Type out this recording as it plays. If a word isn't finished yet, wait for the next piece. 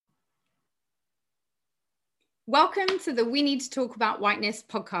Welcome to the We Need to Talk About Whiteness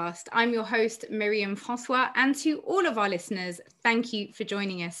podcast. I'm your host, Miriam Francois, and to all of our listeners, thank you for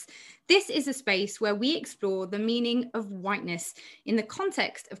joining us. This is a space where we explore the meaning of whiteness in the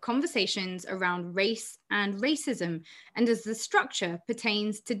context of conversations around race and racism, and as the structure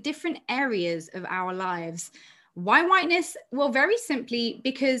pertains to different areas of our lives. Why whiteness? Well, very simply,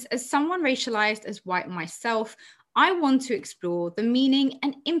 because as someone racialized as white myself, I want to explore the meaning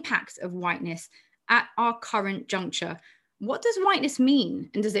and impacts of whiteness at our current juncture. What does whiteness mean,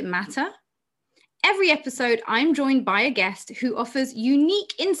 and does it matter? Every episode, I'm joined by a guest who offers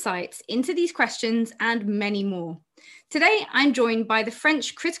unique insights into these questions and many more. Today, I'm joined by the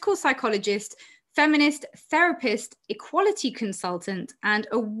French critical psychologist, feminist, therapist, equality consultant, and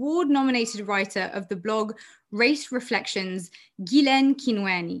award-nominated writer of the blog Race Reflections, Guylaine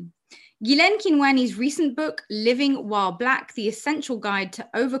Kinwani. Guylaine Kinwani's recent book, Living While Black, The Essential Guide to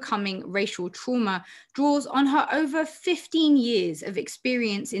Overcoming Racial Trauma, draws on her over 15 years of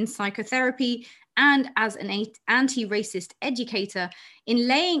experience in psychotherapy and as an anti-racist educator in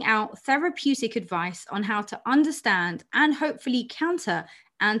laying out therapeutic advice on how to understand and hopefully counter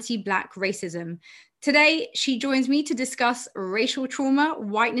anti-Black racism. Today, she joins me to discuss racial trauma,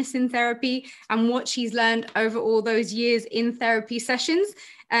 whiteness in therapy, and what she's learned over all those years in therapy sessions.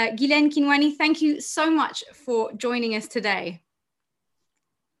 Guylaine Kinwani, thank you so much for joining us today.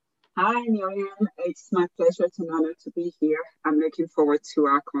 Hi, Miriam. It's my pleasure. It's an honor to be here. I'm looking forward to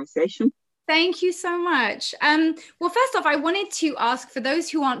our conversation. Thank you so much. Well, first off, I wanted to ask, for those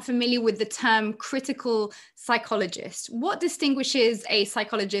who aren't familiar with the term critical psychologist, what distinguishes a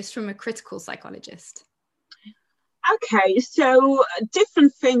psychologist from a critical psychologist? Okay, so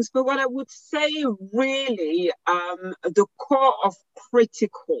different things, but what I would say really, the core of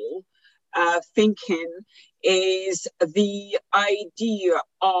critical thinking is the idea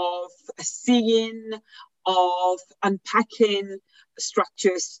of seeing, of unpacking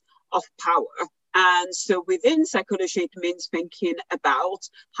structures of power. And so within psychology, it means thinking about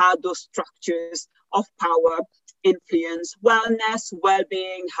how those structures of power influence wellness,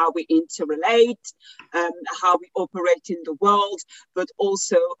 well-being, how we interrelate, how we operate in the world, but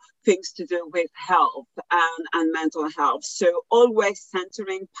also things to do with health and mental health. So always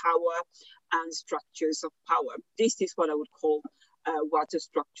centering power and structures of power. This is what I would call what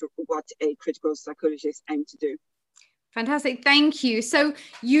a critical psychologist aim to do. Fantastic. Thank you. So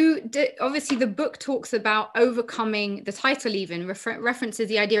obviously the book talks about overcoming, the title even references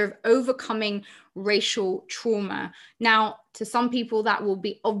the idea of overcoming racial trauma. Now, to some people that will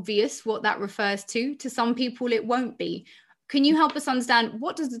be obvious what that refers to some people it won't be. Can you help us understand,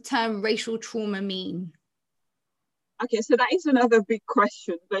 what does the term racial trauma mean? Okay, so that is another big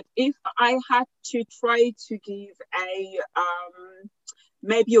question, but if I had to try to give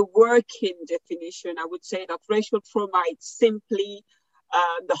maybe a working definition, I would say that racial trauma is simply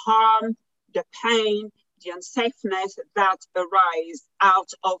the harm, the pain, the unsafeness that arise out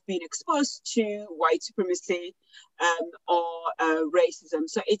of being exposed to white supremacy or racism.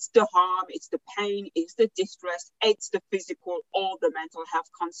 So it's the harm, it's the pain, it's the distress, it's the physical or the mental health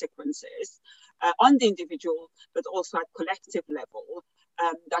consequences on the individual, but also at collective level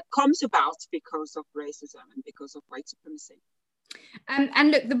that comes about because of racism and because of white supremacy.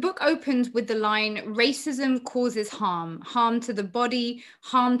 And look, the book opens with the line, racism causes harm to the body,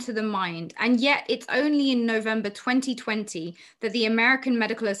 harm to the mind. And yet it's only in November 2020 that the American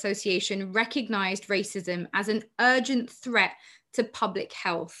Medical Association recognized racism as an urgent threat to public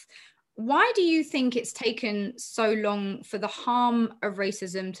health. Why do you think it's taken so long for the harm of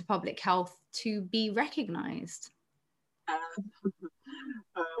racism to public health to be recognized?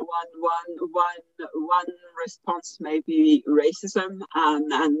 One response may be racism,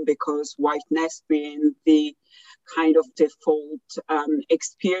 and because whiteness being the kind of default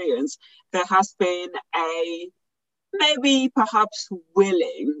experience, there has been a maybe perhaps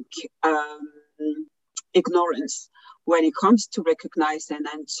willing ignorance when it comes to recognizing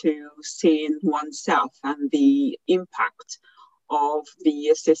and to seeing oneself and the impact of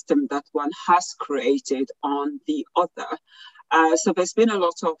the system that one has created on the other. So there's been a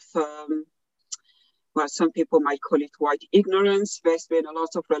lot of, some people might call it white ignorance. There's been a lot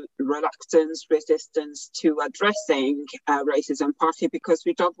of reluctance, resistance to addressing racism, partly because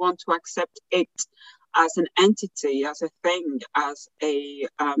we don't want to accept it as an entity, as a thing, as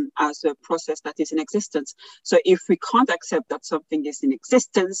a process that is in existence. So if we can't accept that something is in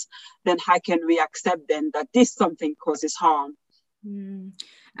existence, then how can we accept then that this something causes harm?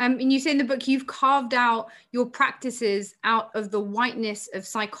 And you say in the book, you've carved out your practices out of the whiteness of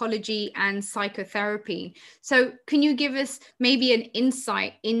psychology and psychotherapy. So can you give us maybe an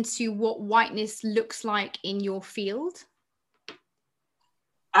insight into what whiteness looks like in your field?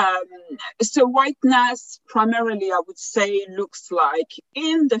 So whiteness primarily, I would say, looks like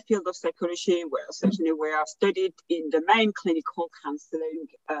in the field of psychology, where I've studied in the main clinical counseling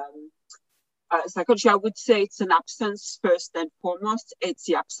psychology, I would say it's an absence first and foremost. It's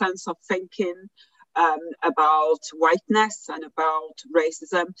the absence of thinking about whiteness and about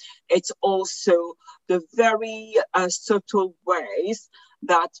racism. It's also the very subtle ways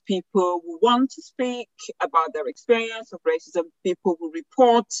that people who want to speak about their experience of racism, people who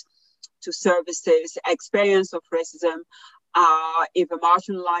report to services experience of racism, are either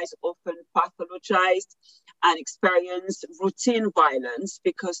marginalized, often pathologized, and experience routine violence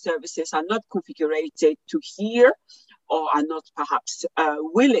because services are not configured to hear or are not perhaps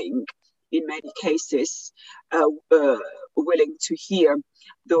willing, in many cases, willing to hear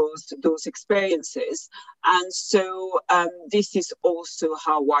those experiences. And so this is also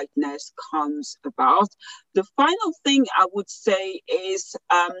how whiteness comes about. The final thing I would say is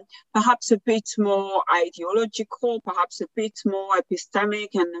perhaps a bit more ideological, perhaps a bit more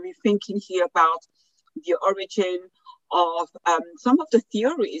epistemic, and we're thinking here about the origin of some of the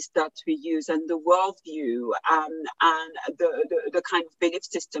theories that we use and the worldview and the kind of belief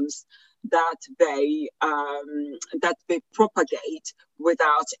systems that they propagate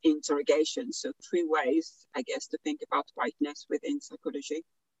without interrogation. So 3 ways, I guess, to think about whiteness within psychology.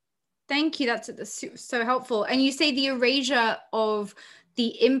 Thank you. That's so helpful. And you say the erasure of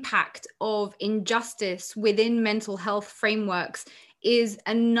the impact of injustice within mental health frameworks is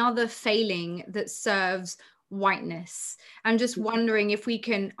another failing that serves whiteness. I'm just wondering if we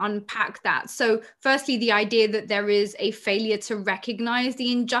can unpack that. So firstly, the idea that there is a failure to recognize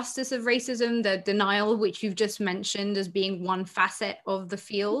the injustice of racism, the denial, which you've just mentioned as being one facet of the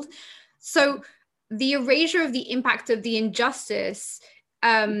field. So the erasure of the impact of the injustice,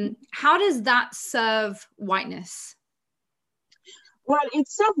 how does that serve whiteness? Well, it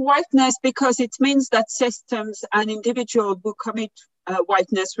serves whiteness because it means that systems and individuals who commit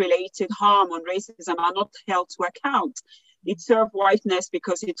whiteness-related harm on racism are not held to account. It serves whiteness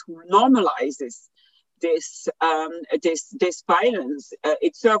because it normalizes this violence.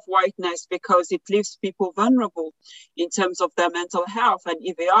 It serves whiteness because it leaves people vulnerable in terms of their mental health, and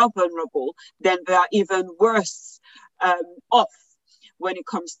if they are vulnerable, then they are even worse off when it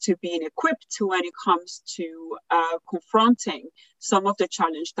comes to being equipped, when it comes to confronting some of the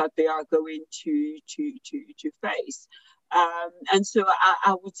challenge that they are going to face. And so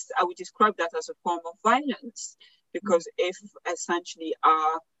I would describe that as a form of violence, because if essentially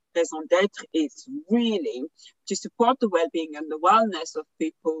our raison d'etre is really to support the well-being and the wellness of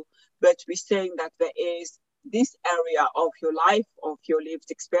people, but we're saying that there is this area of your life, of your lived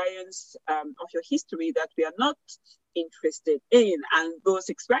experience, of your history that we are not interested in. And those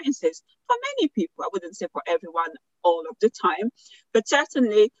experiences, for many people, I wouldn't say for everyone all of the time, but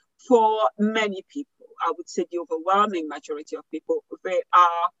certainly for many people, I would say the overwhelming majority of people, they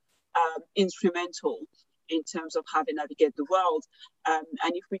are instrumental in terms of how they navigate the world. And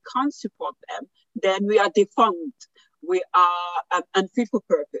if we can't support them, then we are defunct. We are unfit for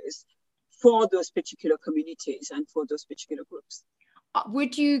purpose for those particular communities and for those particular groups.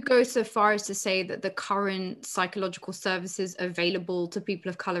 Would you go so far as to say that the current psychological services available to people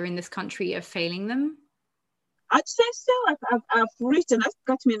of color in this country are failing them? I'd say so. I've written. That's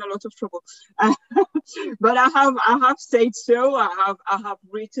got me in a lot of trouble, but I have said so. I have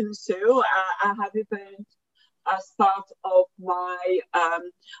written so. I have even, as part of my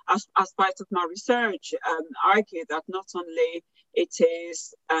as part of my research, argued that not only it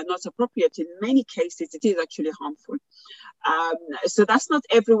is not appropriate, in many cases it is actually harmful. So that's not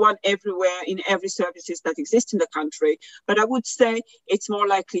everyone everywhere in every services that exist in the country, but I would say it's more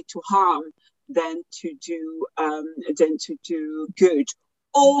likely to harm than to do good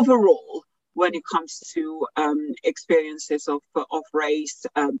overall when it comes to experiences of race,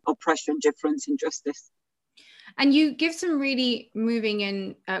 oppression, difference, injustice. And you give some really moving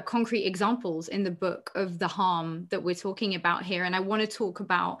and concrete examples in the book of the harm that we're talking about here. And I want to talk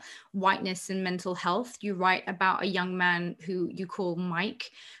about whiteness and mental health. You write about a young man who you call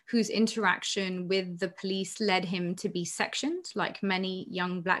Mike, whose interaction with the police led him to be sectioned, like many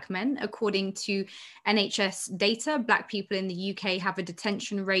young Black men. According to NHS data, Black people in the UK have a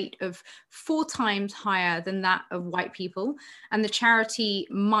detention rate of 4 times higher than that of white people. And the charity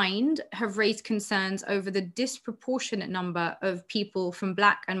Mind have raised concerns over the disproportionate number of people from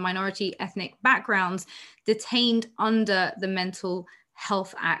Black and minority ethnic backgrounds detained under the Mental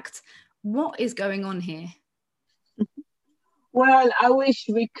Health Act. What is going on here? Well, I wish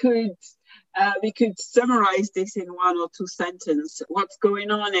we could summarize this in one or two sentences. What's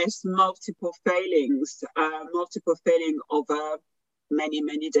going on is multiple failing over many,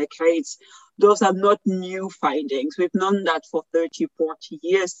 many decades. Those are not new findings. We've known that for 30, 40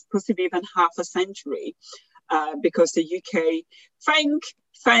 years, possibly even half a century, because the UK, thank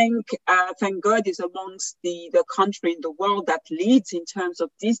God, is amongst the country in the world that leads in terms of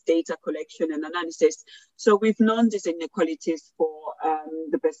this data collection and analysis. So we've known these inequalities for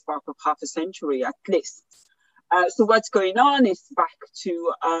the best part of half a century at least. So what's going on is back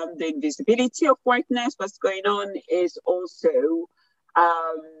to the invisibility of whiteness. What's going on is also,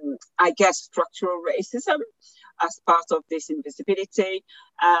 I guess, structural racism as part of this invisibility,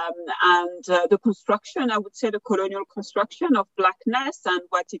 and the construction, I would say the colonial construction of Blackness and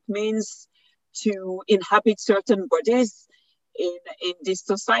what it means to inhabit certain bodies in this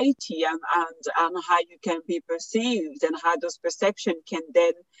society, and how you can be perceived and how those perceptions can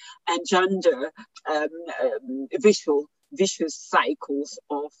then engender vicious cycles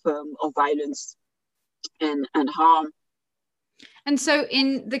of violence and harm. And so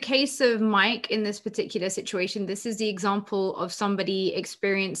in the case of Mike, in this particular situation, this is the example of somebody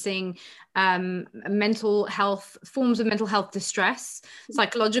experiencing mental health, forms of mental health distress,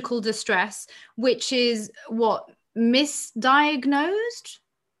 psychological distress, which is what, misdiagnosed?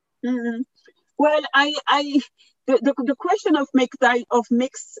 Mm-hmm. Well, the question of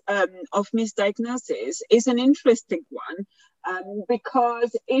misdiagnosis is an interesting one,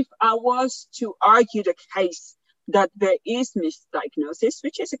 because if I was to argue the case that there is misdiagnosis,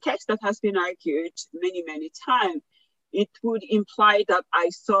 which is a case that has been argued many, many times, it would imply that I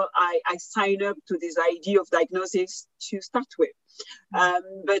sign up to this idea of diagnosis to start with.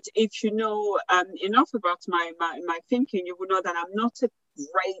 But if you know enough about my thinking, you will know that I'm not a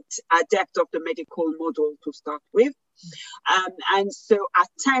great adept of the medical model to start with. And so I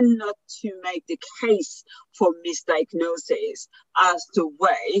tend not to make the case for misdiagnosis as the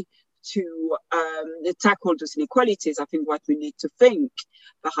way to tackle those inequalities. I think what we need to think,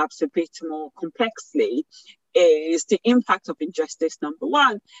 perhaps a bit more complexly, is the impact of injustice, number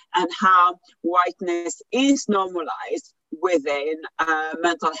one, and how whiteness is normalized within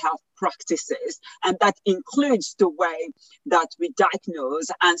mental health practices. And that includes the way that we diagnose.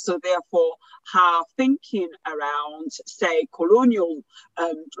 And so therefore, how thinking around, say, colonial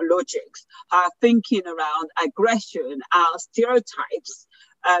logics, how thinking around aggression, our stereotypes,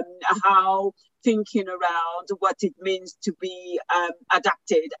 how thinking around what it means to be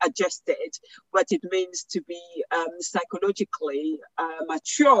adapted, adjusted, what it means to be psychologically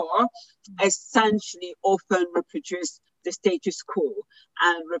mature, essentially often reproduce the status quo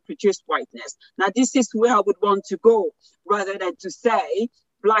and reproduce whiteness. Now, this is where I would want to go, rather than to say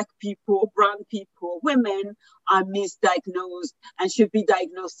Black people, brown people, women are misdiagnosed and should be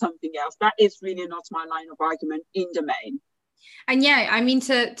diagnosed something else. That is really not my line of argument in the main. And yeah, I mean,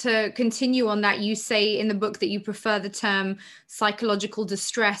 to continue on that, you say in the book that you prefer the term psychological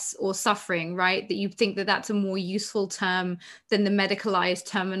distress or suffering, right? That you think that that's a more useful term than the medicalized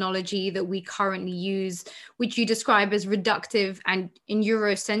terminology that we currently use, which you describe as reductive and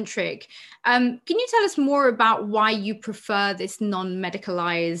Eurocentric. Can you tell us more about why you prefer this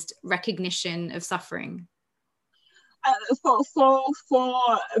non-medicalized recognition of suffering?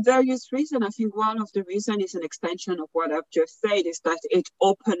 For various reasons. I think one of the reasons is an extension of what I've just said, is that it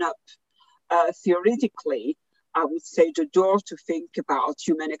opened up theoretically, I would say, the door to think about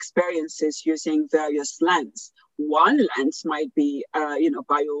human experiences using various lenses. One lens might be,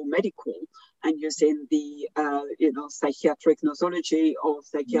 biomedical, and using the, psychiatric nosology or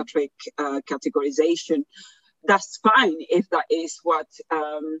psychiatric categorization. That's fine if that is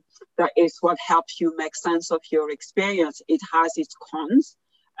what helps you make sense of your experience. It has its cons,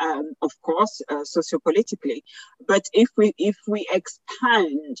 of course, sociopolitically. But if we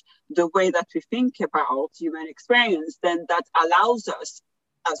expand the way that we think about human experience, then that allows us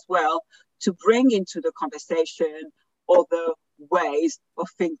as well to bring into the conversation other ways of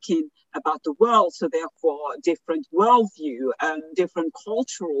thinking about the world. So therefore, different worldview, different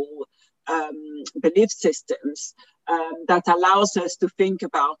cultural belief systems that allows us to think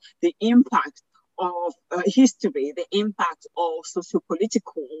about the impact of history, the impact of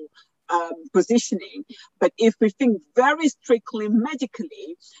sociopolitical positioning. But if we think very strictly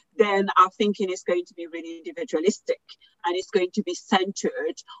medically, then our thinking is going to be really individualistic, and it's going to be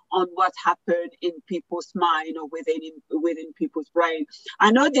centered on what happened in people's mind or within people's brain.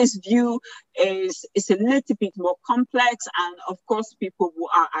 I know this view is a little bit more complex, and of course, people who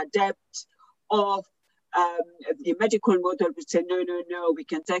are adept of the medical model would say, no, we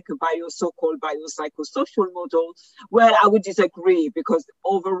can take a so-called biopsychosocial model. Well, I would disagree, because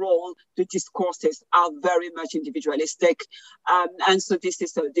overall the discourses are very much individualistic, and so this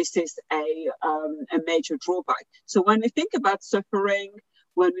is a major drawback. So when we think about suffering,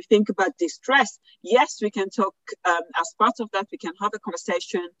 when we think about distress, yes, we can talk, as part of that, we can have a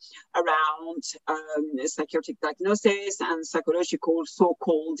conversation around psychiatric diagnosis and psychological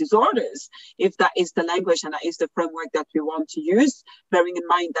so-called disorders, if that is the language and that is the framework that we want to use, bearing in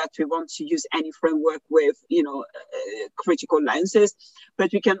mind that we want to use any framework with, critical lenses.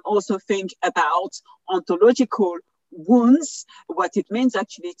 But we can also think about ontological wounds, what it means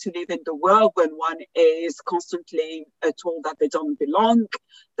actually to live in the world when one is constantly told that they don't belong,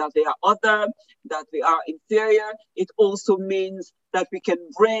 that they are other, that they are inferior. It also means that we can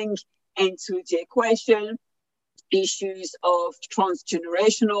bring into the equation issues of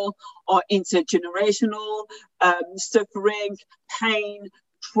transgenerational or intergenerational suffering, pain,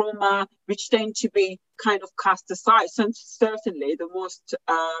 trauma, which tend to be kind of cast aside. So certainly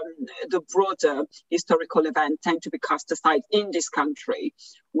the broader historical events tend to be cast aside in this country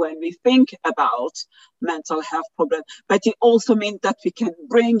when we think about mental health problems. But it also means that we can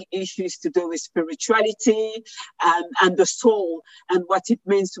bring issues to do with spirituality and the soul, and what it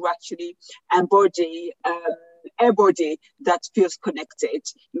means to actually embody a body that feels connected,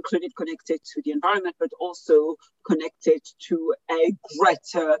 including connected to the environment, but also connected to a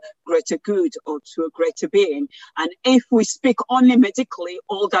greater good, or to a greater being. And if we speak only medically,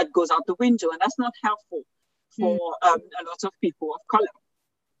 all that goes out the window, and that's not helpful for a lot of people of color.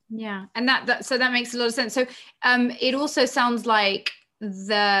 Yeah, and so that makes a lot of sense. So it also sounds like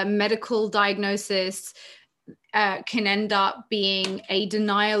the medical diagnosis can end up being a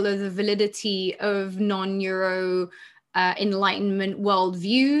denial of the validity of non-neuro enlightenment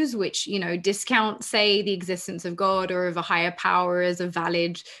worldviews, which, discount, say, the existence of God or of a higher power as a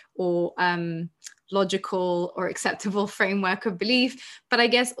valid or logical or acceptable framework of belief, but I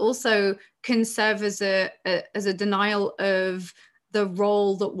guess also can serve as a denial of the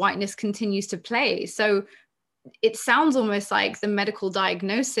role that whiteness continues to play. So it sounds almost like the medical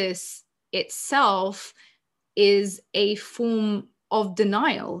diagnosis itself is a form of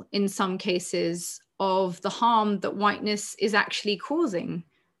denial in some cases of the harm that whiteness is actually causing.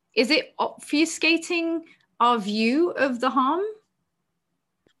 Is it obfuscating our view of the harm?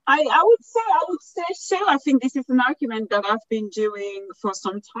 I would say so. I think this is an argument that I've been doing for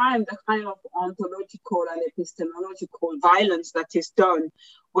some time, the kind of ontological and epistemological violence that is done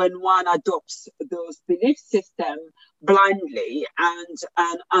when one adopts those belief systems blindly and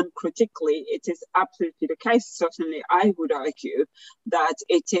uncritically. It is absolutely the case. Certainly, I would argue that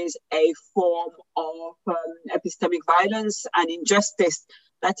it is a form of epistemic violence and injustice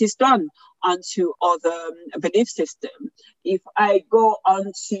that is done onto other belief systems. If I go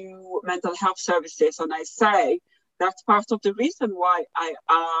onto mental health services and I say that's part of the reason why I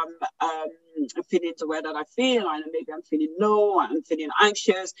am feeling the way that I feel, and maybe I'm feeling low, I'm feeling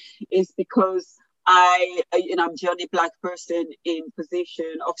anxious, is because I'm the only Black person in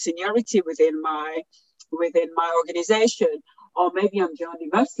position of seniority within my organization, or maybe I'm the only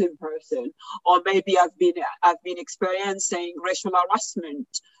Muslim person, or maybe I've been experiencing racial harassment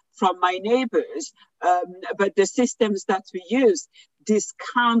from my neighbors, but the systems that we use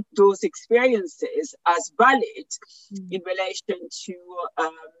discount those experiences as valid in relation to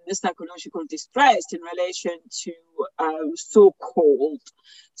psychological distress, in relation to so-called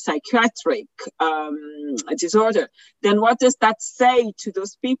psychiatric disorder. Then what does that say to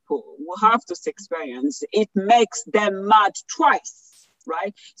those people who have those experiences? It makes them mad twice,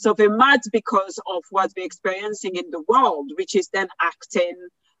 right? So they're mad because of what they're experiencing in the world, which is then acting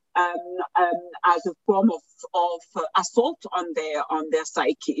as a form of assault on their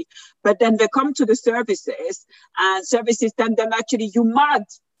psyche. But then they come to the services, and services tell them, actually, you mad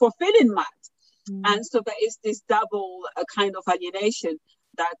for feeling mad. And so there is this double kind of alienation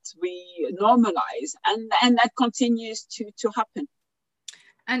that we normalize, and that continues to happen.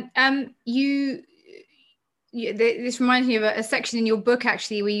 And this reminds me of a section in your book,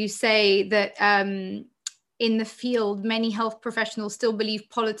 actually, where you say that in the field, many health professionals still believe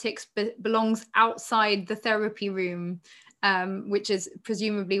politics belongs outside the therapy room, which is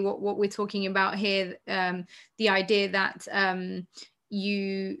presumably what we're talking about here. The idea that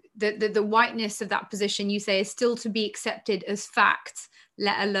the whiteness of that position, you say, is still to be accepted as fact,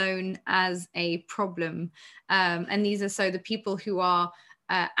 let alone as a problem. And these are so the people who are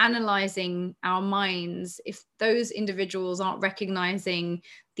analyzing our minds, if those individuals aren't recognizing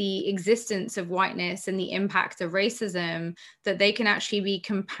the existence of whiteness and the impact of racism, that they can actually be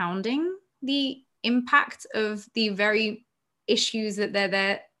compounding the impact of the very issues that they're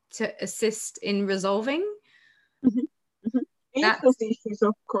there to assist in resolving? If those issues,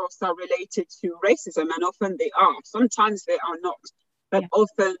 of course, are related to racism, and often they are, sometimes they are not, but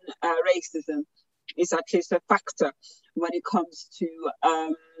often racism is at least a factor when it comes to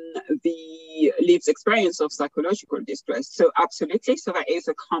the lived experience of psychological distress. So absolutely, so that is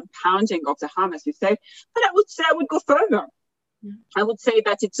a compounding of the harm, as you say. But I would go further. I would say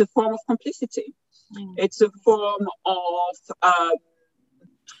that it's a form of complicity. It's a form of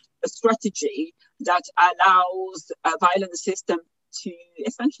a strategy that allows a violent system to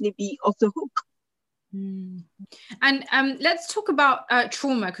essentially be off the hook. And let's talk about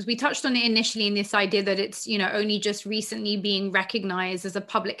trauma, because we touched on it initially in this idea that it's, only just recently being recognized as a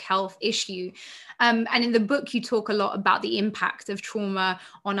public health issue. And in the book, you talk a lot about the impact of trauma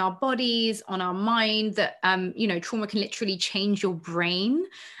on our bodies, on our mind, that, trauma can literally change your brain.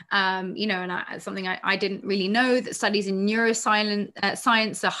 And something I didn't really know, that studies in neuroscience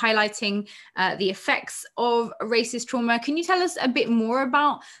science are highlighting the effects of racist trauma. Can you tell us a bit more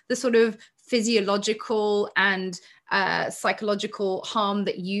about the sort of physiological and psychological harm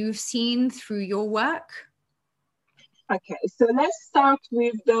that you've seen through your work? Okay, so let's start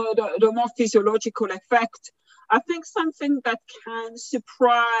with the more physiological effect. I think something that can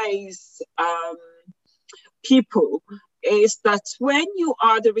surprise people is that when you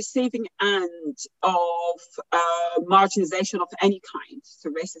are the receiving end of marginalization of any kind, so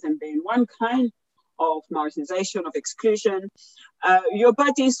racism being one kind of marginalization, of exclusion, your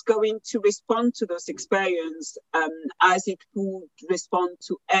body is going to respond to those experiences as it would respond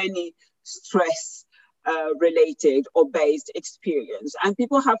to any stress related or based experience. And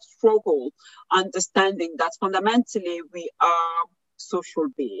people have struggled understanding that fundamentally we are social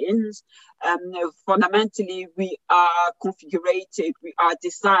beings. Fundamentally, we are configured, we are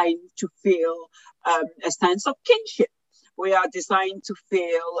designed to feel a sense of kinship. We are designed to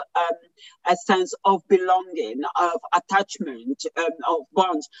feel a sense of belonging, of attachment, of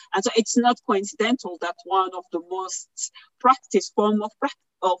bonds. And so it's not coincidental that one of the most practiced form of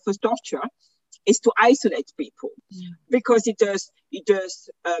torture is to isolate people, because it does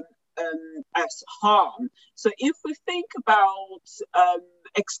us harm. So if we think about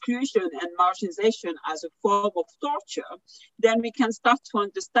exclusion and marginalization as a form of torture, then we can start to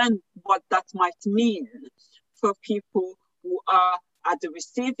understand what that might mean for people who are at the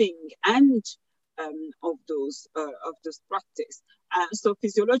receiving end of those practice. So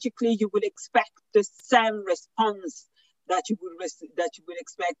physiologically, you would expect the same response that you would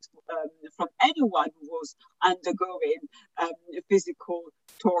expect from anyone who was undergoing physical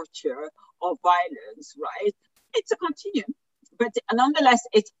torture or violence, right? It's a continuum, but nonetheless,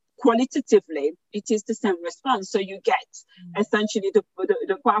 it's qualitatively, it is the same response. So you get essentially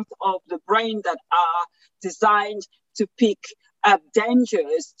the part of the brain that are designed to pick up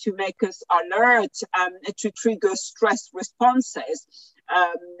dangers, to make us alert, to trigger stress responses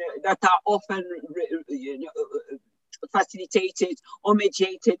that are often facilitated or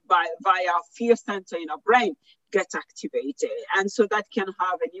mediated via fear center in our brain, get activated. And so that can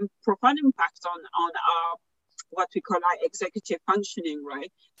have a profound impact on our what we call our executive functioning, right?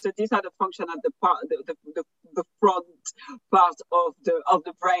 So these are the function at the front part of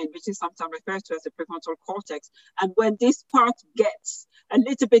the brain, which is sometimes referred to as the prefrontal cortex. And when this part gets a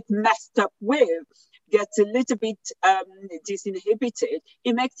little bit messed up with, gets a little bit disinhibited,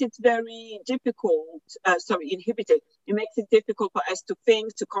 it makes it very difficult, inhibited. It makes it difficult for us to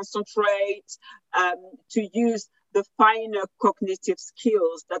think, to concentrate, to use the finer cognitive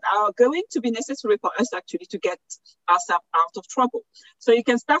skills that are going to be necessary for us actually to get ourselves out of trouble. So you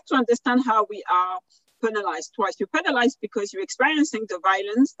can start to understand how we are penalized twice. You're penalized because you're experiencing the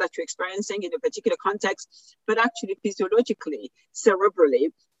violence that you're experiencing in a particular context, but actually physiologically,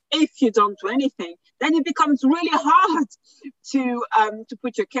 cerebrally, if you don't do anything, then it becomes really hard to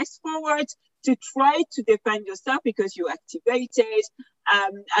put your case forward, to try to defend yourself because you're activated.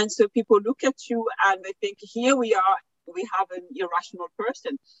 And so people look at you and they think, here we have an irrational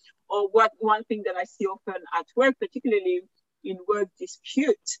person. Or one thing that I see often at work, particularly in work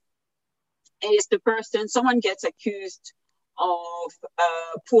dispute, is someone gets accused of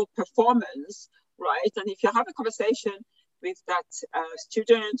poor performance, right? And if you have a conversation with that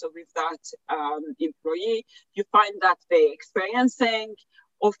student or with that employee, you find that they're experiencing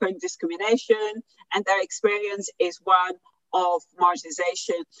often discrimination, and their experience is one of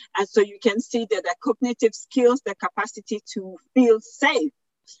marginalization. And so you can see that their cognitive skills, their capacity to feel safe,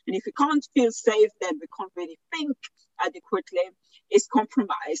 and if we can't feel safe, then we can't really think adequately, is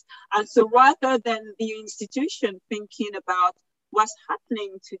compromised. And so rather than the institution thinking about what's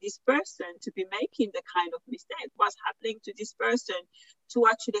happening to this person to be making the kind of mistake, what's happening to this person to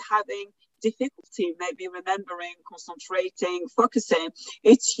actually having difficulty, maybe remembering, concentrating, focusing.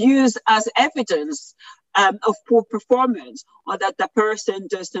 It's used as evidence of poor performance, or that the person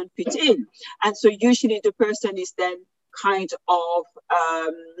doesn't fit in. And so usually the person is then kind of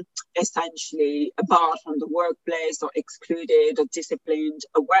essentially barred from the workplace, or excluded or disciplined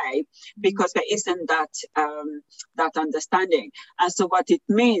away, because there isn't that understanding. And so what it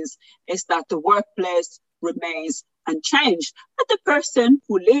means is that the workplace remains unchanged, but the person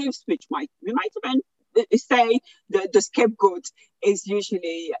who leaves, we might even say the scapegoat, is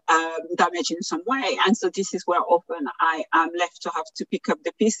usually damaged in some way. And so this is where often I am left to have to pick up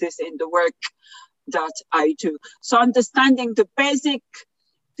the pieces in the work that I do. So understanding the basic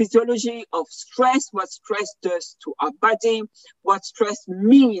physiology of stress, what stress does to our body, what stress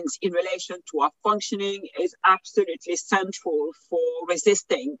means in relation to our functioning, is absolutely central for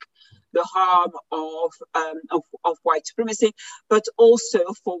resisting the harm of white supremacy, but also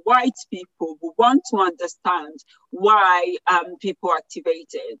for white people who want to understand why people are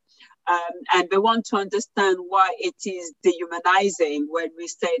activated. And they want to understand why it is dehumanizing when we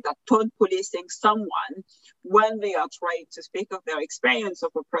say that tone policing someone when they are trying to speak of their experience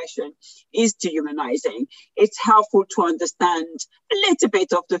of oppression is dehumanizing. It's helpful to understand a little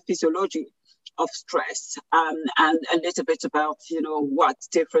bit of the physiology of stress and a little bit about, what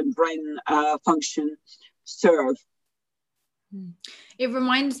different brain function serve. It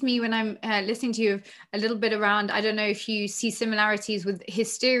reminds me, when I'm listening to you, a little bit around, I don't know if you see similarities with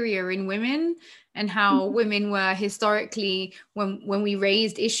hysteria in women, and how women were historically, when we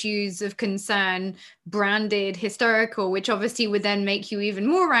raised issues of concern, branded hysterical, which obviously would then make you even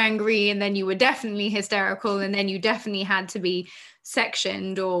more angry, and then you were definitely hysterical, and then you definitely had to be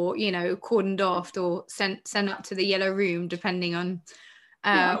sectioned or, cordoned off or sent up to the yellow room, depending on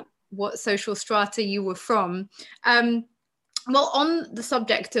what social strata you were from. Well, on the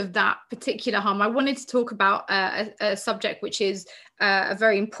subject of that particular harm, I wanted to talk about a subject which is a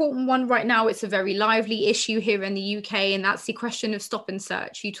very important one right now. It's a very lively issue here in the UK, and that's the question of stop and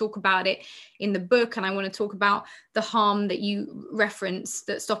search. You talk about it in the book, and I want to talk about the harm that you reference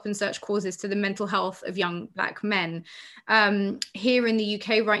that stop and search causes to the mental health of young Black men. Here in the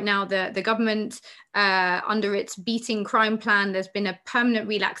UK right now, the government, under its beating crime plan, there's been a permanent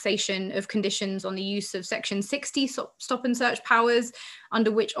relaxation of conditions on the use of Section 60 stop and search powers,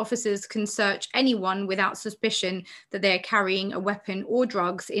 under which officers can search anyone without suspicion that they're carrying a weapon or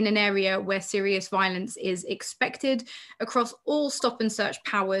drugs in an area where serious violence is expected. Across all stop and search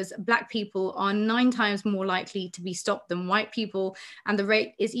powers, Black people are 9 times more likely to be stopped than white people, and the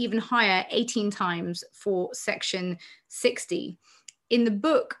rate is even higher, 18 times for Section 60. In the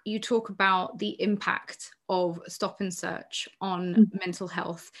book, you talk about the impact of stop and search on mental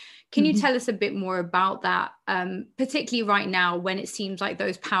health. Can you tell us a bit more about that, particularly right now when it seems like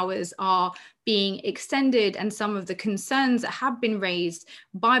those powers are being extended, and some of the concerns that have been raised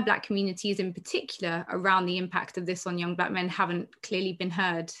by Black communities in particular around the impact of this on young Black men haven't clearly been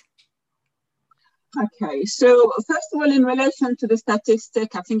heard? Okay, so first of all, in relation to the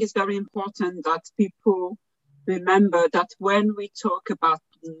statistic, I think it's very important that people remember that when we talk about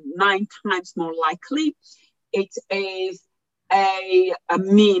 9 times more likely, it is a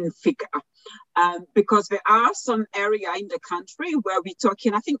mean figure. Because there are some area in the country where we're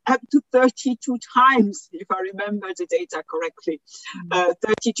talking, I think, up to 32 times, if I remember the data correctly,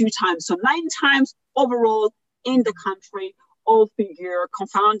 32 times. So 9 times overall in the country, all figure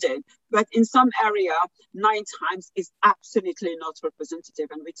confounded. But in some area, 9 times is absolutely not representative.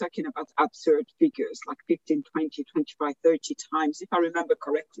 And we're talking about absurd figures like 15, 20, 25, 30 times, if I remember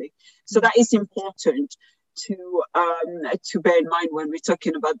correctly. So that is important to bear in mind when we're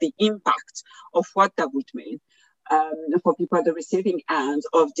talking about the impact of what that would mean for people at the receiving end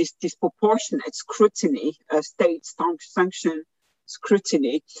of this disproportionate scrutiny, state-sanctioned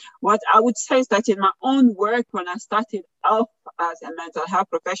scrutiny. What I would say is that in my own work, when I started off as a mental health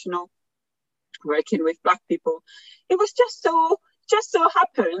professional working with Black people, it was just so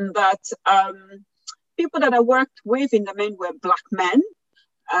happened that people that I worked with in the main were Black men.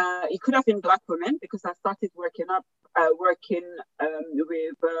 It could have been Black women, because I started working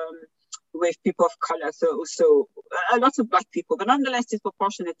with people of color, so a lot of Black people, but nonetheless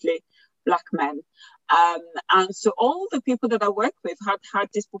disproportionately Black men. And so all the people that I work with had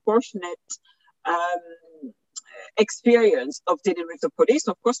disproportionate experience of dealing with the police.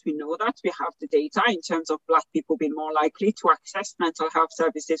 Of course, we know that. We have the data in terms of Black people being more likely to access mental health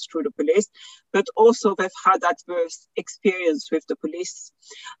services through the police, but also they've had adverse experience with the police.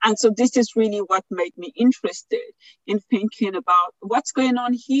 And so this is really what made me interested in thinking about what's going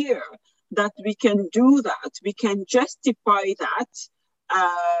on here, that we can do that, we can justify that,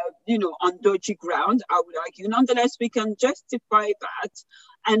 on dodgy ground, I would argue. Nonetheless, we can justify that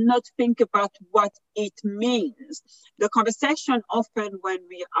and not think about what it means. The conversation often when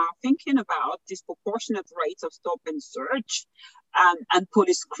we are thinking about disproportionate rates of stop and search and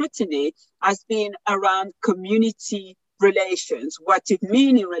police scrutiny has been around community relations, what it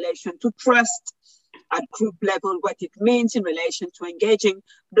means in relation to trust at group level, what it means in relation to engaging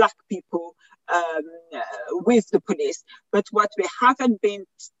Black people with the police. But what we haven't been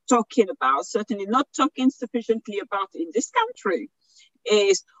talking about, certainly not talking sufficiently about in this country,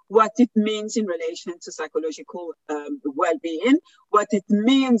 is what it means in relation to psychological well-being, what it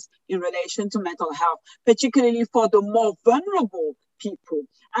means in relation to mental health, particularly for the more vulnerable people.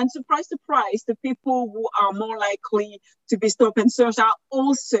 And surprise, surprise, the people who are more likely to be stop and search are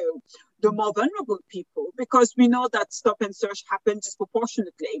also the more vulnerable people, because we know that stop and search happens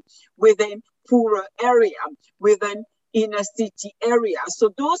disproportionately within poorer area, within inner city areas.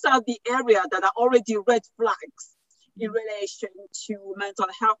 So those are the areas that are already red flags in relation to mental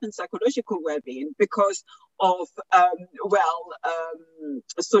health and psychological well-being because of,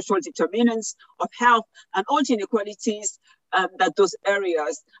 social determinants of health and all the inequalities that those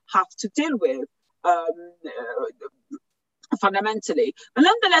areas have to deal with. Fundamentally. But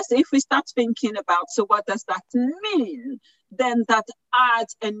nonetheless, if we start thinking about, so what does that mean? Then that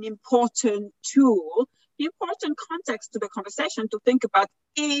adds an important tool, important context to the conversation to think about,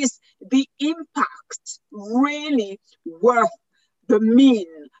 is the impact really worth the mean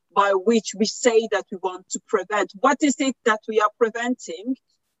by which we say that we want to prevent? What is it that we are preventing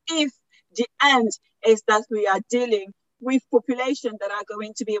if the end is that we are dealing with population that are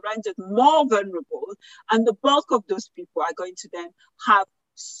going to be rendered more vulnerable, and the bulk of those people are going to then have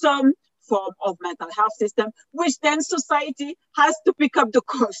some form of mental health system, which then society has to pick up the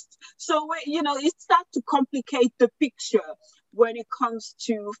cost. So, it starts to complicate the picture when it comes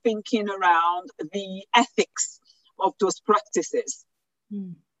to thinking around the ethics of those practices.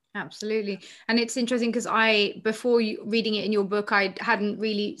 Absolutely. And it's interesting because before reading it in your book, I hadn't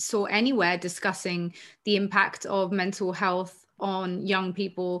really saw anywhere discussing the impact of mental health on young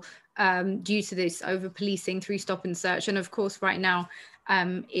people due to this over policing through stop and search. And of course, right now,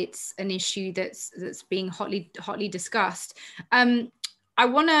 it's an issue that's being hotly discussed. I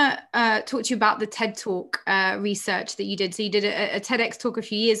want to talk to you about the TED Talk research that you did. So you did a TEDx talk a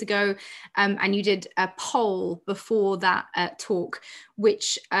few years ago, and you did a poll before that talk,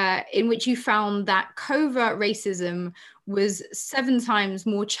 in which you found that covert racism was 7 times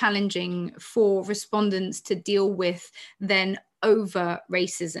more challenging for respondents to deal with than overt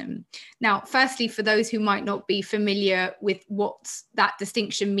racism. Now, firstly, for those who might not be familiar with what that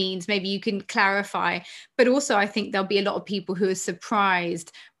distinction means, maybe you can clarify. But also, I think there'll be a lot of people who are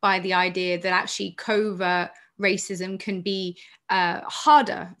surprised by the idea that actually covert racism can be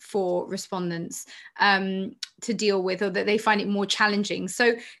harder for respondents to deal with, or that they find it more challenging.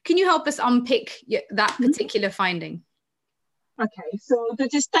 So can you help us unpick that particular finding? Okay, so the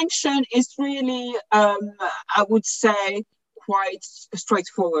distinction is really, I would say, quite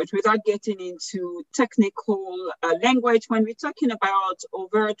straightforward without getting into technical language. When we're talking about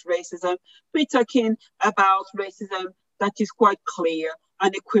overt racism, we're talking about racism that is quite clear,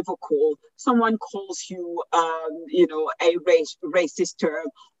 unequivocal. Someone calls you, a racist term,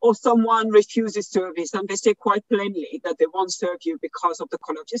 or someone refuses service and they say quite plainly that they won't serve you because of the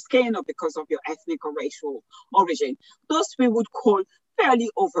color of your skin or because of your ethnic or racial origin. Those we would call fairly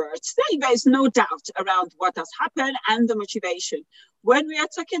overt. There is no doubt around what has happened and the motivation. When we are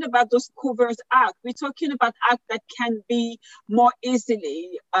talking about those covert acts, we're talking about acts that can be more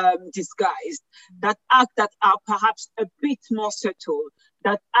easily disguised, that acts that are perhaps a bit more subtle,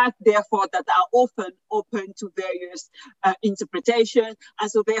 that act, therefore, that are often open to various interpretations,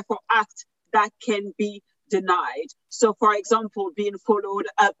 and so therefore acts that can be denied. So, for example, being followed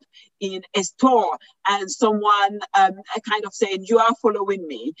up in a store and someone kind of saying, you are following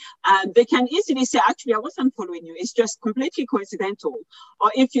me. And they can easily say, actually, I wasn't following you. It's just completely coincidental.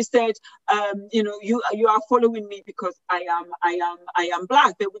 Or if you said, you are following me because I am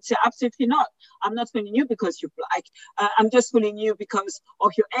Black, they would say, absolutely not. I'm not following you because you're Black. I'm just following you because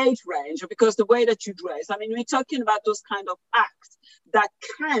of your age range or because the way that you dress. I mean, we're talking about those kind of acts that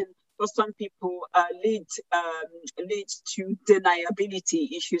can for some people leads to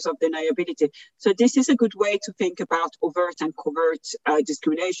deniability, issues of deniability. So this is a good way to think about overt and covert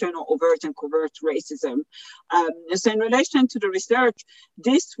discrimination, or overt and covert racism. So in relation to the research,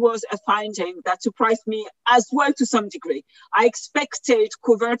 this was a finding that surprised me as well to some degree. I expected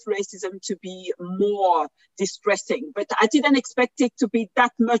covert racism to be more distressing, but I didn't expect it to be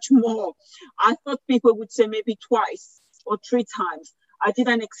that much more. I thought people would say maybe twice or 3 times. I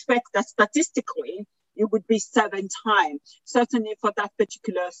didn't expect that statistically it would be 7 times, certainly for that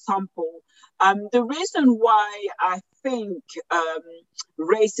particular sample. The reason why I think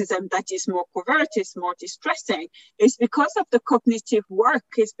racism that is more covert is more distressing is because of the cognitive work,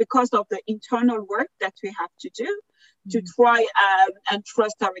 it's because of the internal work that we have to do to try and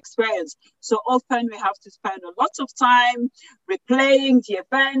trust our experience. So often we have to spend a lot of time replaying the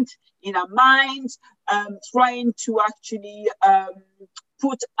event in our minds, trying to actually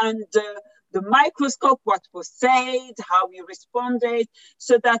put under the microscope what was said, how we responded,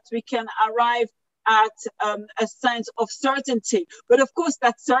 so that we can arrive at a sense of certainty. But of course,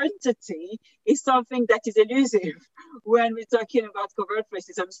 that certainty is something that is elusive when we're talking about covert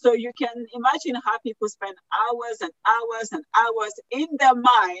racism. So you can imagine how people spend hours and hours and hours in their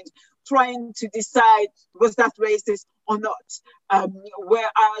mind trying to decide, was that racist or not?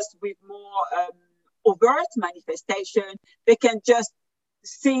 Whereas with more overt manifestation, they can just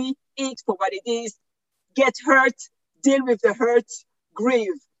see it for what it is, get hurt, deal with the hurt,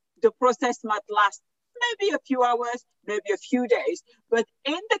 grieve. The process might last maybe a few hours, maybe a few days. But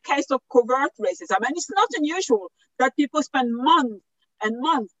in the case of covert racism, and it's not unusual that people spend months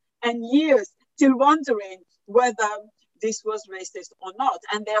and years still wondering whether this was racist or not,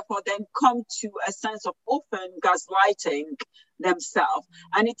 and therefore then come to a sense of often gaslighting themselves.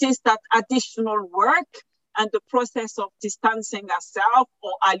 And it is that additional work and the process of distancing ourselves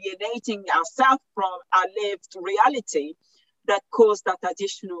or alienating ourselves from our lived reality that cause that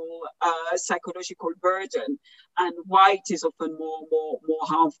additional psychological burden, and why it is often more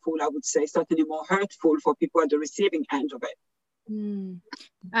harmful, I would say, certainly more hurtful for people at the receiving end of it.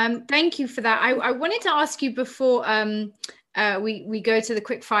 Thank you for that. I wanted to ask you before we go to the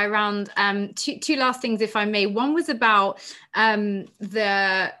quick fire round, two last things, if I may. One was about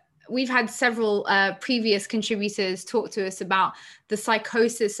we've had several previous contributors talk to us about the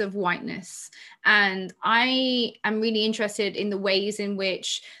psychosis of whiteness. And I am really interested in the ways in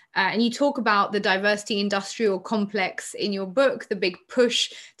which, and you talk about the diversity industrial complex in your book, the big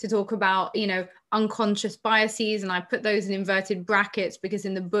push to talk about, unconscious biases. And I put those in inverted brackets because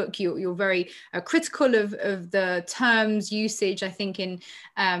in the book, you're very critical of the terms usage, I think, in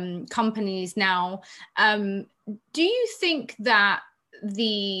companies now. Do you think that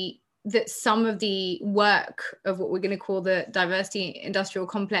some of the work of what we're going to call the diversity industrial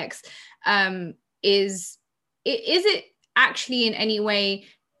complex is it actually in any way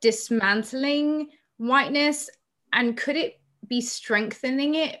dismantling whiteness, and could it be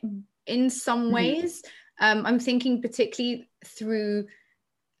strengthening it in some ways? I'm thinking particularly through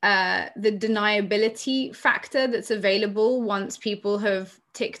the deniability factor that's available once people have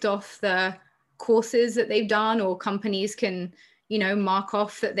ticked off the courses that they've done, or companies can mark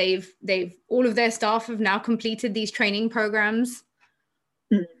off that they've all of their staff have now completed these training programs.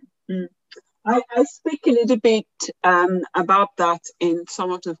 I speak a little bit about that in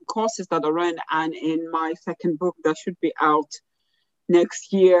some of the courses that I run, and in my second book that should be out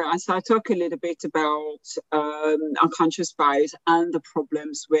next year. And so I talk a little bit about unconscious bias and the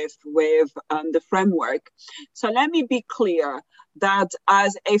problems with the framework. So let me be clear that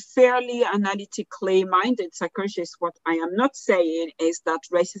as a fairly analytically minded psychologist, what I am not saying is that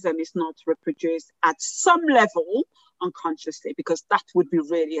racism is not reproduced at some level unconsciously, because that would be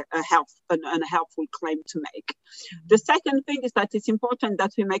really an unhelpful claim to make. The second thing is that it's important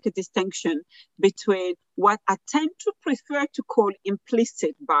that we make a distinction between what I tend to prefer to call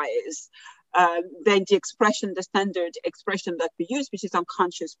implicit bias, than the standard expression that we use, which is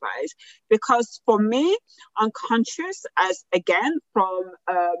unconscious bias. Because for me, unconscious, as again, from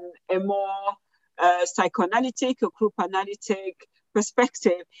a more psychoanalytic or group analytic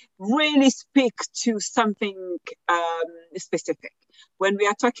perspective, really speak to something specific. When we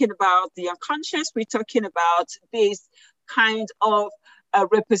are talking about the unconscious, we're talking about this kind of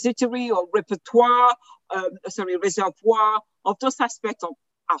repository or reservoir of those aspects of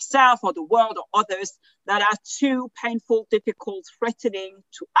ourselves or the world or others that are too painful, difficult, threatening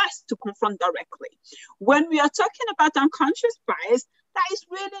to us to confront directly. When we are talking about unconscious bias, that is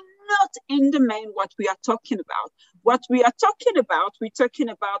really not in the main what we are talking about. What we are talking about, we're talking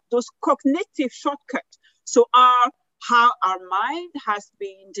about those cognitive shortcuts. So our how our mind has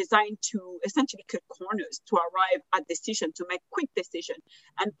been designed to essentially cut corners, to arrive at decision, to make quick decision.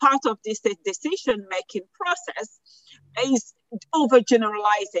 And part of this decision-making process is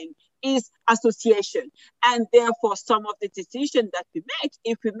overgeneralizing, is association. And therefore, some of the decisions that we make,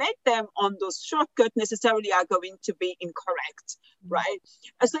 if we make them on those shortcuts, necessarily are going to be incorrect, right?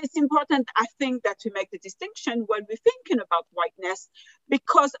 So it's important, I think, that we make the distinction when we're thinking about whiteness,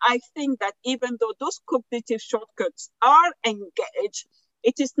 because I think that even though those cognitive shortcuts are engaged,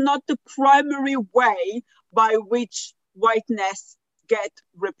 it is not the primary way by which whiteness get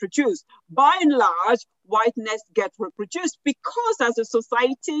reproduced. By and large, whiteness get reproduced because as a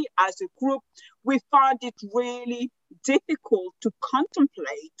society, as a group, we find it really difficult to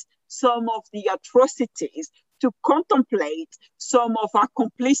contemplate some of the atrocities, to contemplate some of our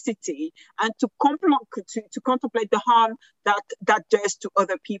complicity, and to contemplate the harm that does to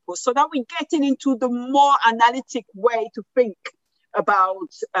other people, so that we're getting into the more analytic way to think about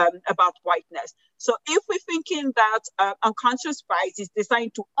whiteness. So if we're thinking that unconscious bias is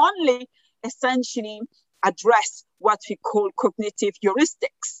designed to only essentially address what we call cognitive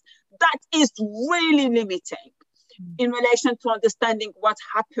heuristics, that is really limiting in relation to understanding what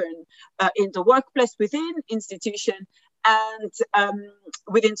happened in the workplace, within institution, and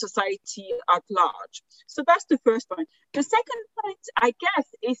within society at large. So that's the first point. The second point, I guess,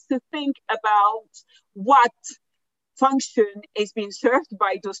 is to think about what function is being served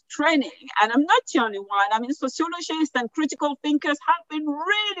by those training. And I'm not the only one. I mean, sociologists and critical thinkers have been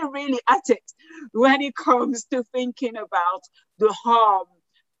really, really at it when it comes to thinking about the harm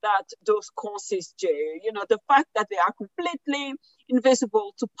that those courses do. You know, the fact that they are completely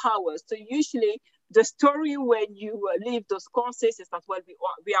invisible to power. So usually the story when you leave those courses is that, well,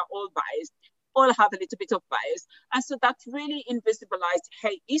 we are all biased, all have a little bit of bias. And so that really invisibilized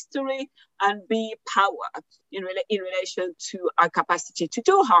history and power in relation to our capacity to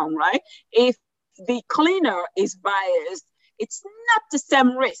do harm, right? If the cleaner is biased, it's not the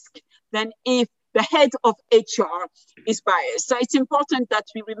same risk than if the head of HR is biased. So it's important that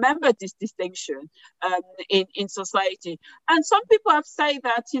we remember this distinction in society. And some people have said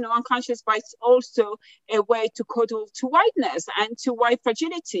that, you know, unconscious bias is also a way to cuddle to whiteness and to white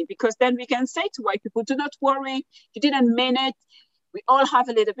fragility, because then we can say to white people, do not worry, you didn't mean it. We all have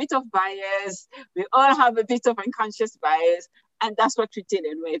a little bit of bias. We all have a bit of unconscious bias. And that's what we're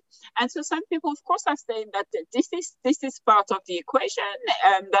dealing with. And so some people, of course, are saying that this is part of the equation.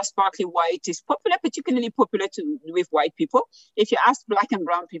 That's partly why it is popular, particularly popular with white people. If you ask Black and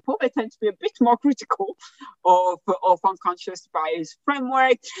brown people, they tend to be a bit more critical of unconscious bias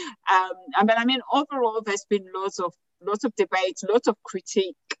framework. I mean, overall, there's been lots of debates, lots of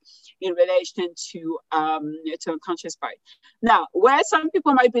critique in relation to unconscious bias. Now, where some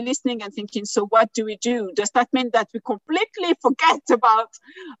people might be listening and thinking, so what do we do? Does that mean that we completely forget about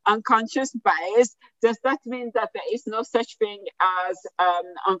unconscious bias? Does that mean that there is no such thing as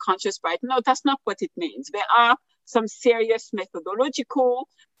unconscious bias? No, that's not what it means. There are some serious methodological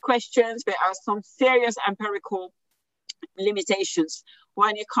questions. There are some serious empirical limitations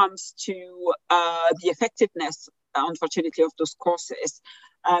when it comes to the effectiveness, unfortunately, of those courses.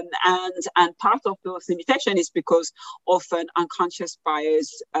 And part of those limitations is because often unconscious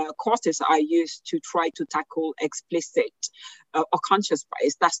bias courses are used to try to tackle explicit or conscious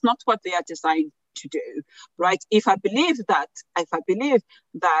bias. That's not what they are designed to do, right? If I believe that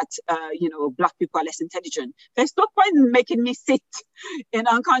Black people are less intelligent, there's no point in making me sit in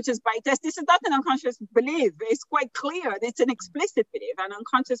unconscious bias test. This is not an unconscious belief. It's quite clear. It's an explicit belief. An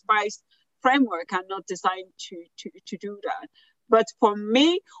unconscious bias framework are not designed to do that. But for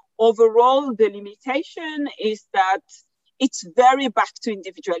me, overall, the limitation is that it's very back to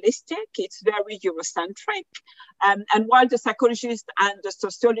individualistic. It's very Eurocentric. And while the psychologists and the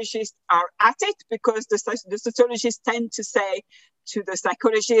sociologists are at it, because the sociologists tend to say to the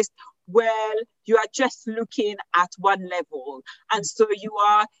psychologist, well, you are just looking at one level. And so you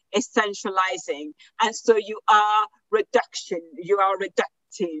are essentializing. And so you are reducting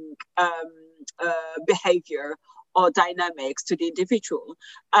behavior or dynamics to the individual.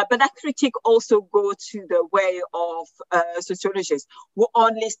 But that critique also goes to the way of sociologists who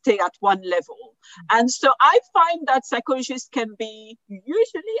only stay at one level. And so I find that psychologists can be,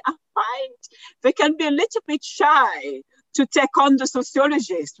 they can be a little bit shy to take on the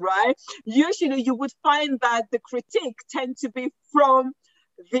sociologist, right? Usually you would find that the critique tends to be from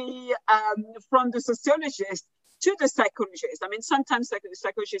the sociologist to the psychologist. I mean, sometimes the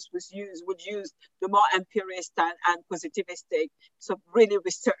psychologists would use the more empirist and positivistic, so really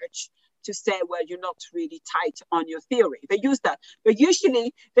research to say, well, you're not really tight on your theory. They use that. But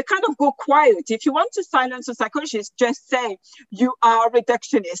usually they kind of go quiet. If you want to silence a psychologist, just say you are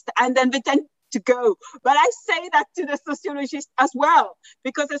reductionist, and then they tend to go. But I say that to the sociologist as well,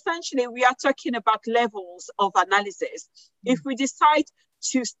 because essentially we are talking about levels of analysis. If we decide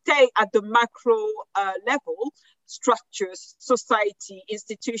to stay at the macro level, structures, society,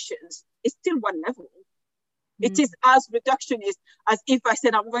 institutions, it's still one level. It is as reductionist as if I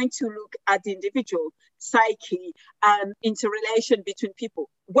said I'm going to look at the individual psyche and interrelation between people,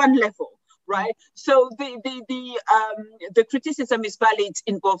 one level, right? So the criticism is valid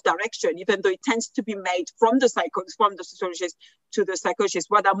in both directions, even though it tends to be made from the sociologist to the psychologist.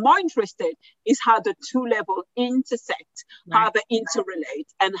 What I'm more interested is how the two levels intersect, how they interrelate,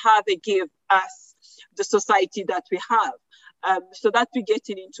 and how they give us the society that we have. So that we're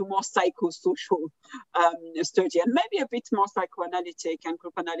getting into more psychosocial study and maybe a bit more psychoanalytic and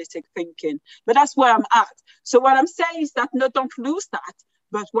group analytic thinking. But that's where I'm at. So what I'm saying is that no, don't lose that.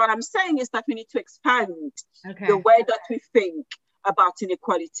 But what I'm saying is that we need to expand the way that we think about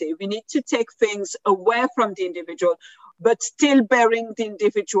inequality. We need to take things away from the individual, but still bearing the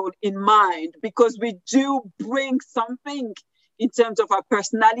individual in mind, because we do bring something in terms of our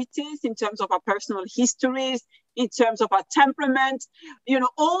personalities, in terms of our personal histories, in terms of our temperament,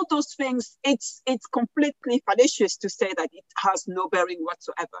 all those things. It's completely fallacious to say that it has no bearing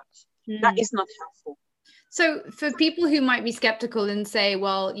whatsoever. That is not helpful. So for people who might be skeptical and say,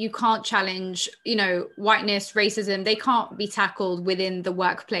 well, you can't challenge, whiteness, racism, they can't be tackled within the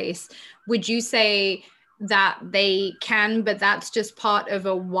workplace, would you say that they can, but that's just part of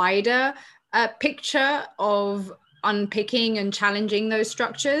a wider picture of unpicking and challenging those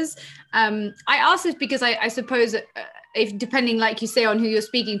structures? I ask this because I suppose if, depending, like you say, on who you're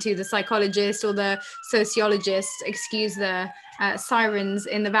speaking to, the psychologist or the sociologist, excuse the sirens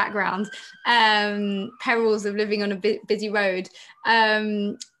in the background, perils of living on a busy road,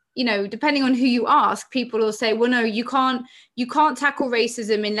 depending on who you ask, people will say, well, no, you can't tackle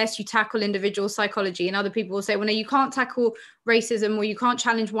racism unless you tackle individual psychology. And other people will say, well, no, you can't tackle racism or you can't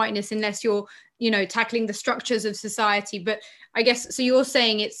challenge whiteness unless you're tackling the structures of society. But I guess, so you're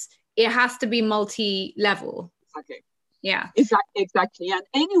saying it has to be multi-level. Okay. Yeah. Exactly. And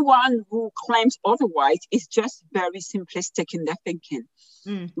anyone who claims otherwise is just very simplistic in their thinking.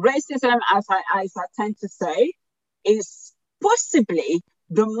 Racism, as I tend to say, is possibly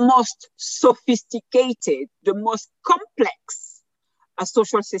the most sophisticated, the most complex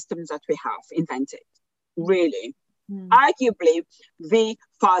social systems that we have invented, really. Arguably the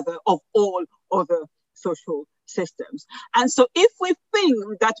father of all other social systems. And so if we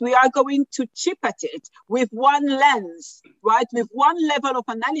think that we are going to chip at it with one lens, right, with one level of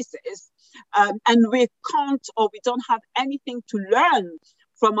analysis, and we can't, or we don't have anything to learn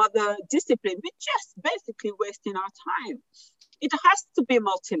from other disciplines, we're just basically wasting our time. It has to be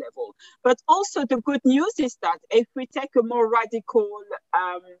multi-level. But also the good news is that if we take a more radical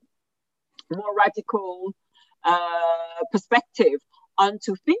perspective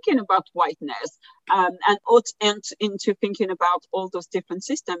onto thinking about whiteness and into thinking about all those different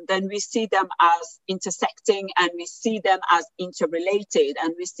systems, then we see them as intersecting, and we see them as interrelated,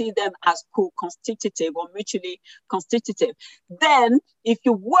 and we see them as co-constitutive or mutually constitutive. Then if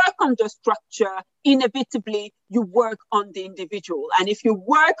you work on the structure, inevitably you work on the individual. And if you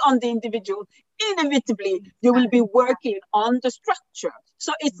work on the individual, inevitably you will be working on the structure.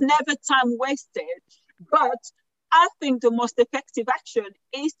 So it's never time wasted. But I think the most effective action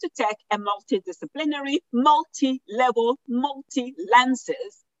is to take a multidisciplinary, multi-level,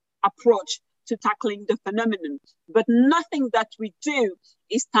 multi-lenses approach to tackling the phenomenon. But nothing that we do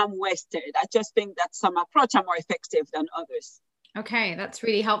is time wasted. I just think that some approaches are more effective than others. Okay, that's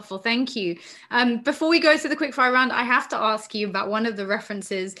really helpful. Thank you. Before we go to the quickfire round, I have to ask you about one of the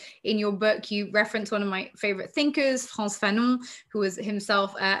references in your book. You reference one of my favorite thinkers, Frantz Fanon, who was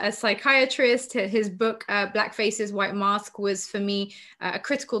himself a psychiatrist. His book, Black Faces, White Mask, was for me a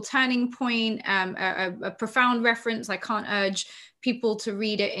critical turning point, a profound reference. I can't urge people to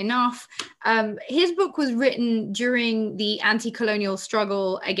read it enough. His book was written during the anti-colonial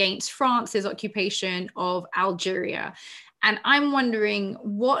struggle against France's occupation of Algeria. And I'm wondering,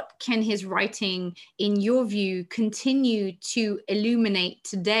 what can his writing, in your view, continue to illuminate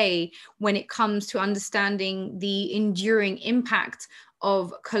today when it comes to understanding the enduring impact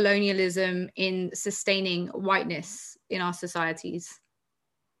of colonialism in sustaining whiteness in our societies?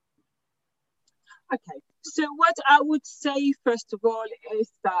 Okay, so what I would say, first of all,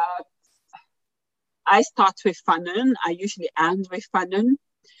 is that I start with Fanon. I usually end with Fanon.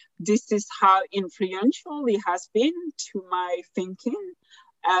 This is how influential he has been to my thinking.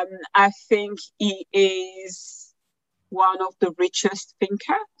 I think he is one of the richest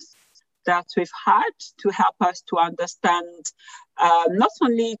thinkers that we've had to help us to understand not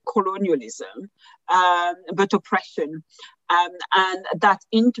only colonialism, but oppression, and that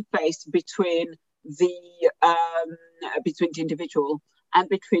interface between the individual and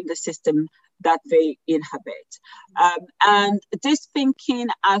between the system that they inhabit. And this thinking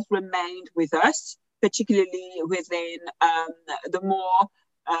has remained with us, particularly within the more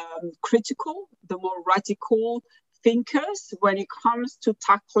critical, the more radical thinkers when it comes to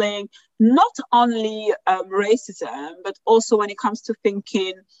tackling not only racism, but also when it comes to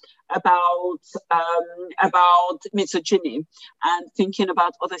thinking about misogyny and thinking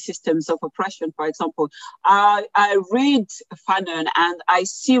about other systems of oppression. For example, I read Fanon and I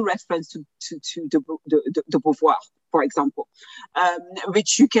see reference to the Beauvoir, for example,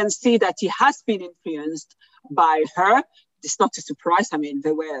 which you can see that he has been influenced by her. It's not a surprise. I mean,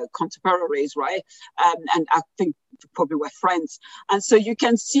 they were contemporaries, right? And I think probably were friends. And so you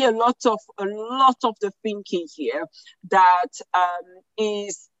can see a lot of the thinking here that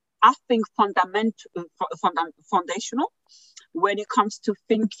is, I think, foundational when it comes to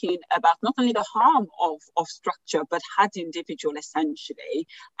thinking about not only the harm of structure, but how the individual essentially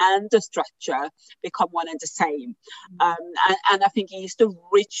and the structure become one and the same. And I think he's the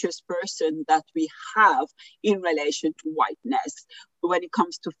richest person that we have in relation to whiteness when it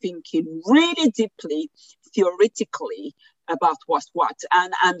comes to thinking really deeply, theoretically, about what's what.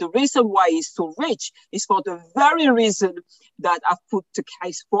 And the reason why he's so rich is for the very reason that I've put the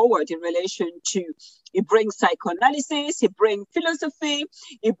case forward in relation to he brings psychoanalysis, he brings philosophy,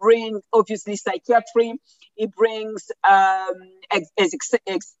 he brings obviously psychiatry, he brings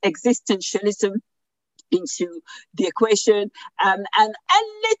existentialism into the equation, and a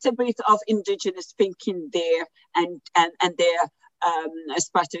little bit of indigenous thinking there and there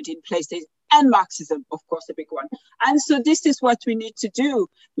spattered in places. And Marxism, of course, a big one. And so this is what we need to do.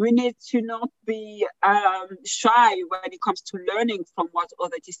 We need to not be shy when it comes to learning from what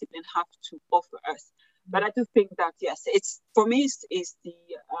other disciplines have to offer us. But I do think that, yes, it's for me, is the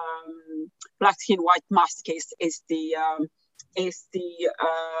black skin, white mask is the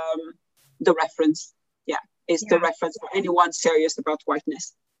reference. Yeah, is the reference for anyone serious about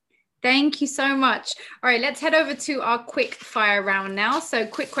whiteness. Thank you so much. All right, let's head over to our quick fire round now. So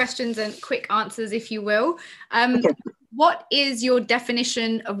quick questions and quick answers, if you will. Okay. What is your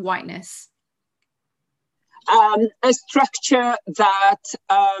definition of whiteness? A structure that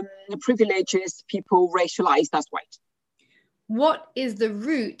privileges people racialized as white. What is the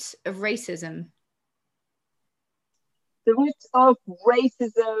root of racism? The root of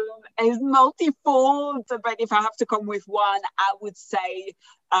racism is multifold, but if I have to come with one, I would say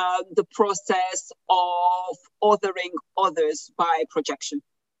the process of othering others by projection.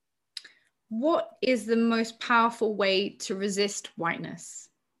 What is the most powerful way to resist whiteness?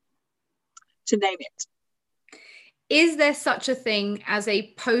 To name it. Is there such a thing as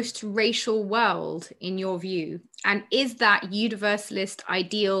a post-racial world in your view? And is that universalist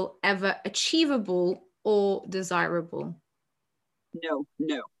ideal ever achievable or desirable?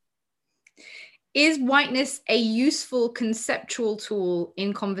 No. Is whiteness a useful conceptual tool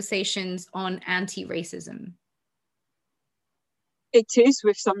in conversations on anti-racism? It is,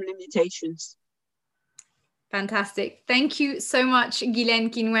 with some limitations. Fantastic. Thank you so much,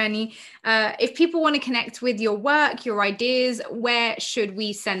 Guylaine Kinwani. If people want to connect with your work, your ideas, where should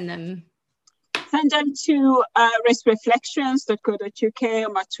we send them? Send them to racereflections.co.uk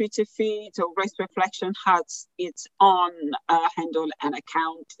on my Twitter feed, or Race Reflection has its own handle and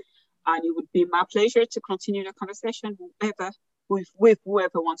account. And it would be my pleasure to continue the conversation with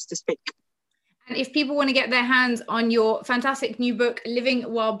whoever wants to speak. And if people want to get their hands on your fantastic new book, Living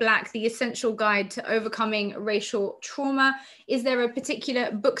While Black, The Essential Guide to Overcoming Racial Trauma, is there a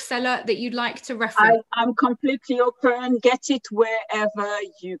particular bookseller that you'd like to reference? I'm completely open. Get it wherever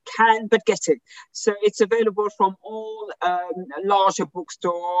you can, but get it. So it's available from all larger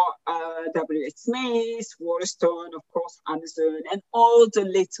bookstore, W.H. Smith, Waterstone, of course, Amazon, and all the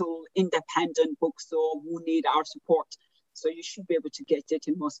little independent bookstore who need our support. So you should be able to get it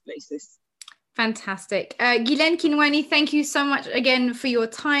in most places. Fantastic. Guylaine Kinwani, thank you so much again for your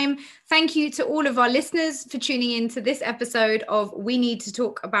time. Thank you to all of our listeners for tuning in to this episode of We Need to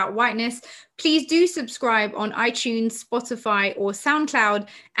Talk About Whiteness. Please do subscribe on iTunes, Spotify, or SoundCloud,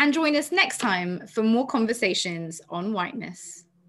 and join us next time for more conversations on whiteness.